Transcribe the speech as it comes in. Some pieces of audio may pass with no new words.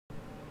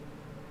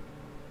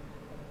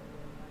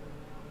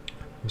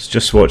I was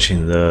just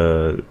watching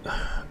the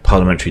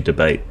parliamentary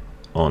debate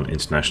on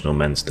International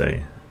Men's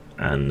Day,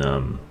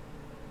 and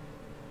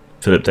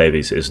Philip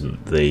Davies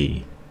isn't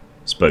the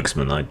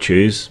spokesman I'd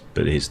choose,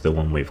 but he's the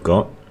one we've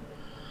got.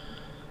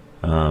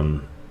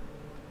 Now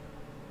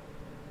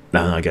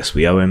I guess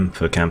we owe him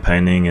for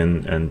campaigning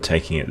and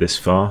taking it this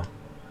far.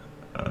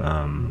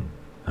 And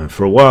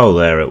for a while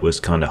there, it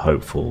was kind of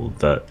hopeful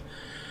that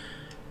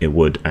it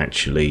would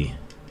actually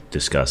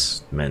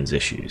discuss men's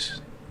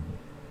issues.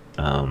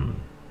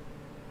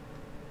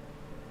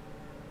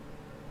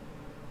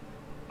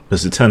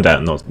 As it turned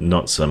out,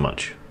 not so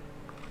much.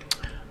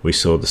 We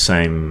saw the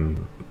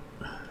same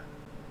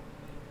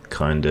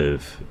kind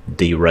of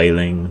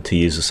derailing, to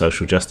use a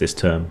social justice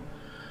term,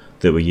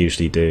 that we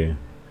usually do.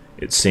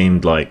 It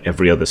seemed like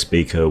every other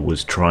speaker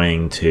was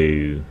trying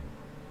to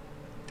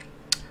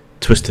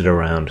twist it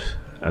around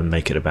and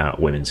make it about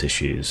women's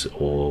issues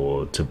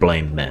or to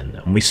blame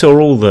men. And we saw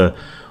all the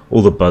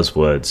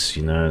buzzwords,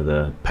 you know,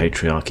 the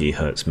patriarchy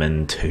hurts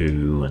men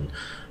too, and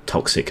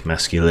toxic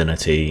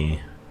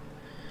masculinity,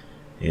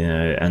 you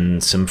know,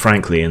 and some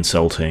frankly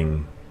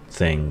insulting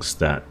things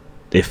that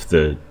if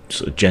the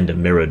sort of gender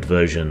mirrored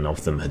version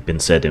of them had been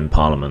said in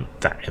Parliament,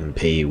 that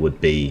MP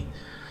would be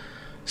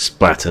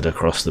splattered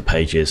across the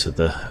pages of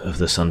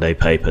the Sunday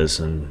papers,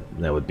 and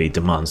there would be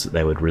demands that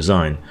they would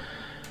resign.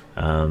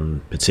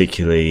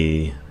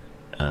 Particularly,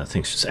 I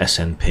think it's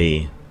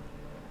SNP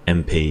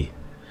MP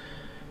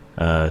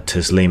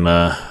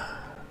Taslima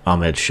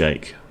Ahmed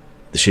Sheikh.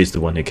 She's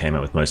the one who came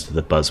up with most of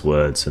the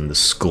buzzwords and the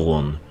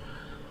scorn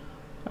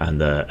and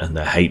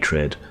the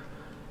hatred,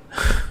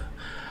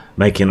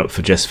 making up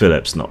for Jess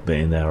Phillips not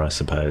being there, I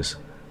suppose.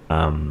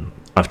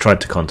 I've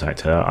tried to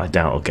contact her. I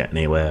doubt I'll get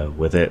anywhere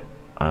with it.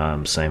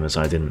 Same as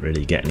I didn't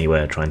really get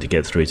anywhere trying to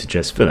get through to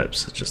Jess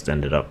Phillips. It just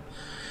ended up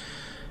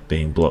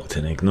being blocked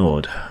and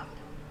ignored.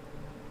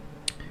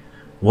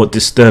 What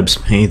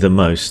disturbs me the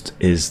most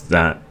is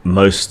that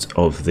most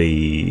of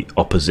the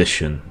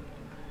opposition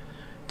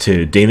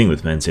to dealing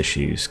with men's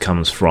issues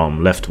comes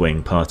from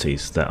left-wing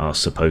parties that are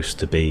supposed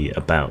to be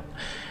about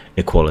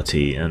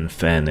equality and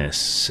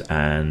fairness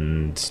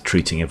and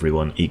treating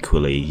everyone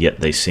equally,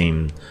 yet they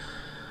seem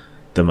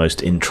the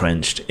most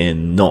entrenched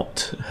in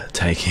not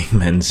taking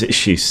men's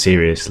issues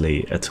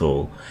seriously at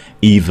all,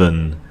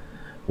 even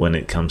when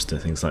it comes to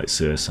things like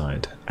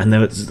suicide. And there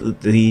was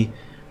the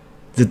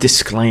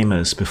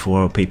disclaimers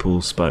before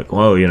people spoke.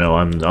 Well, you know,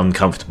 I'm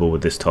uncomfortable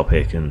with this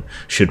topic, and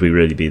should we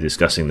really be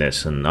discussing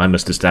this? And I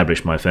must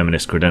establish my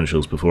feminist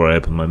credentials before I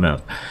open my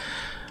mouth.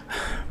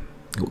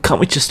 Can't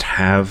we just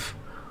have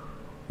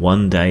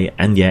one day,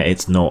 and yeah,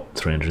 it's not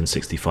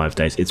 365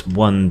 days, it's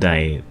one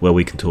day where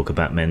we can talk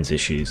about men's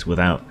issues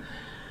without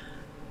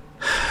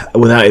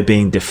it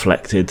being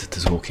deflected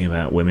to talking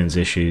about women's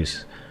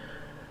issues?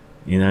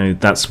 You know,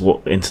 that's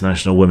what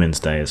International Women's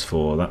Day is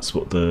for. That's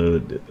what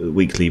the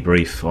weekly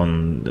brief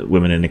on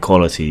women and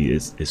equality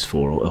is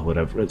for, or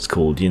whatever it's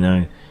called, you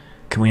know.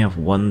 Can we have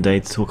one day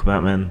to talk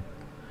about men?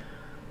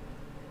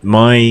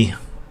 My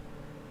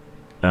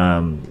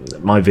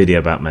video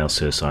about male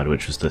suicide,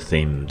 which was the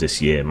theme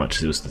this year, much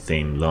as it was the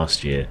theme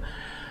last year,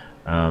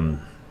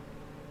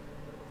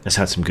 it's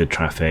had some good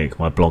traffic.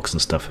 My blogs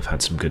and stuff have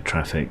had some good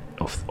traffic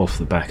off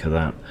the back of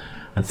that,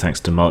 and thanks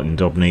to Martin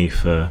Dobney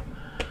for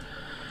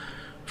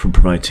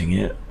promoting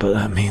it. But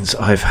that means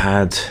I've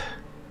had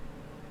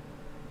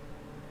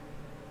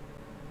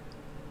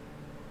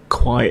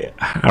quite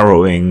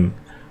harrowing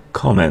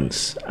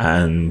comments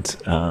and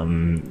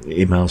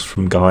emails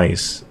from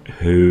guys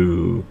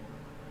who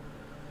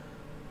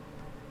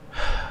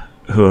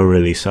are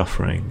really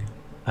suffering,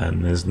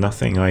 and there's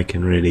nothing I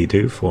can really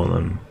do for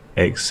them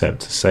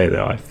except to say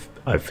that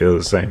I feel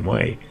the same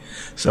way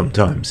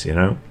sometimes, you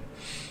know.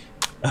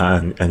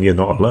 And you're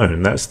not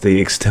alone. That's the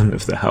extent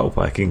of the help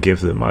I can give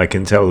them. I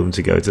can tell them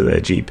to go to their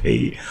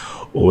GP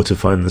or to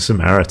phone the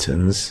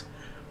Samaritans.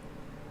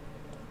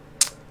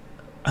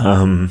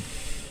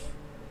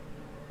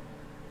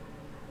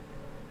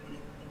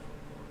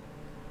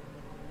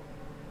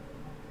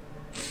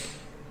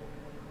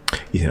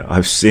 Yeah,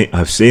 I've seen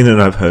and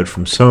I've heard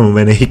from so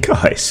many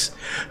guys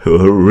who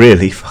are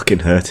really fucking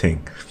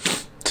hurting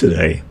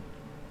today.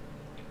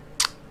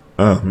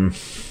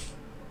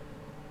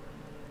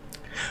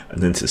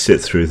 And then to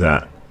sit through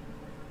that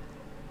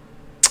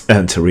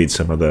and to read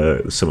some of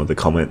the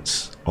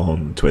comments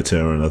on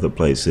Twitter and other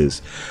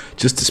places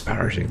just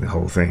disparaging the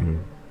whole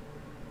thing.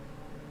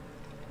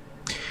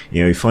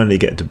 You know, you finally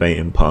get a debate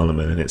in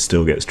Parliament and it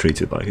still gets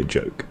treated like a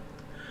joke.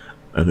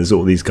 And there's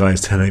all these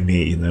guys telling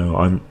me, you know,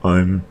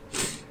 I'm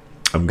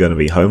going to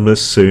be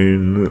homeless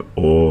soon,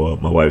 or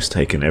my wife's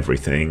taken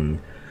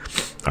everything.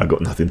 I got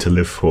nothing to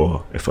live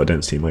for if I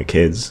don't see my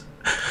kids.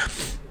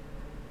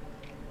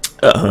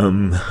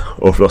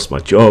 Or I've lost my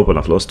job and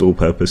I've lost all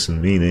purpose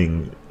and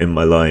meaning in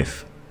my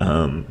life.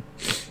 And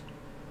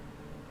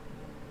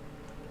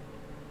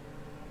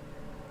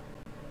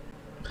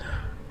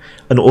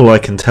all I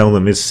can tell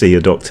them is see a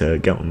doctor,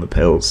 get on the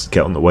pills,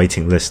 get on the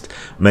waiting list.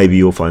 Maybe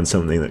you'll find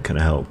something that can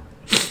help.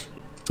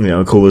 You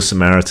know, call the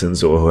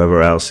Samaritans or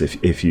whoever else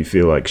if you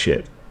feel like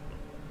shit.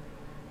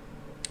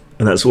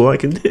 and that's all I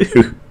can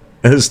do.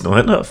 And it's not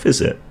enough, is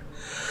it?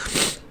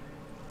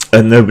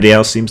 And nobody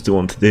else seems to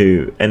want to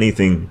do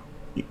anything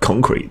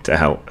concrete to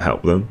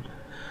help them.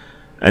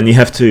 And you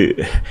have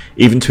to,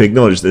 even to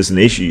acknowledge there's an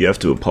issue, you have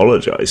to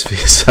apologise for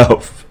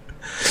yourself.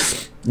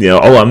 You know,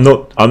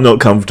 I'm not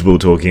comfortable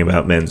talking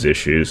about men's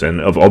issues, and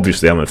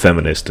obviously I'm a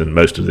feminist, and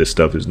most of this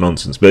stuff is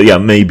nonsense. But yeah,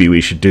 maybe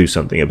we should do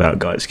something about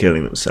guys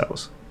killing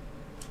themselves.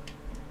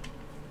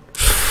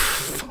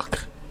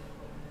 Fuck.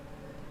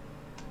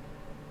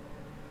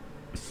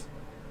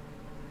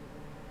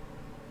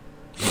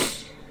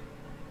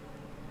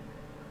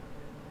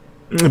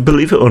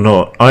 Believe it or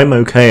not, I'm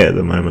okay at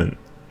the moment.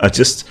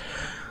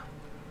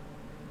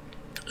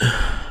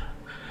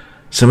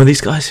 Some of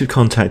these guys who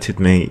contacted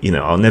me, you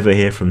know, I'll never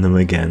hear from them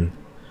again,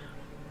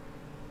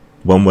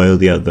 one way or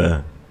the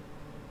other,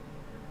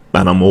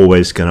 and I'm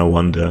always going to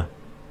wonder,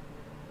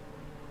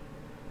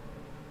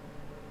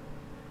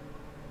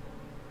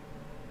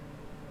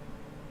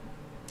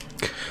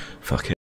 fuck it.